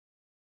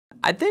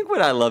I think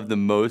what I love the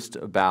most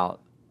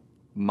about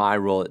my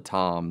role at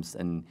TOMS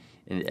and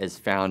as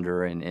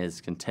founder and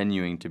as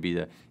continuing to be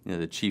the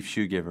the chief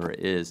shoe giver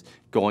is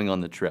going on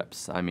the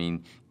trips. I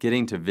mean,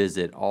 getting to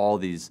visit all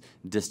these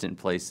distant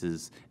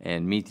places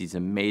and meet these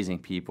amazing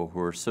people who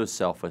are so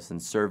selfless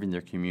and serving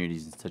their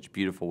communities in such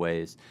beautiful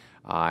ways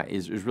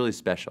is really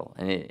special,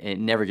 and it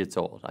never gets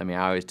old. I mean,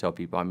 I always tell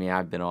people, I mean,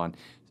 I've been on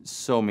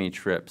so many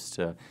trips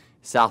to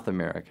South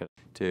America,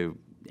 to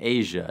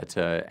Asia,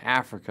 to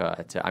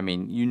Africa, to, I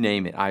mean, you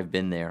name it, I've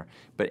been there.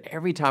 But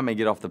every time I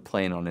get off the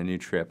plane on a new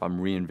trip, I'm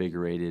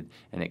reinvigorated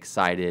and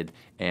excited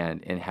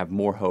and have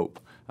more hope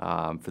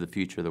for the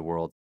future of the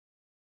world.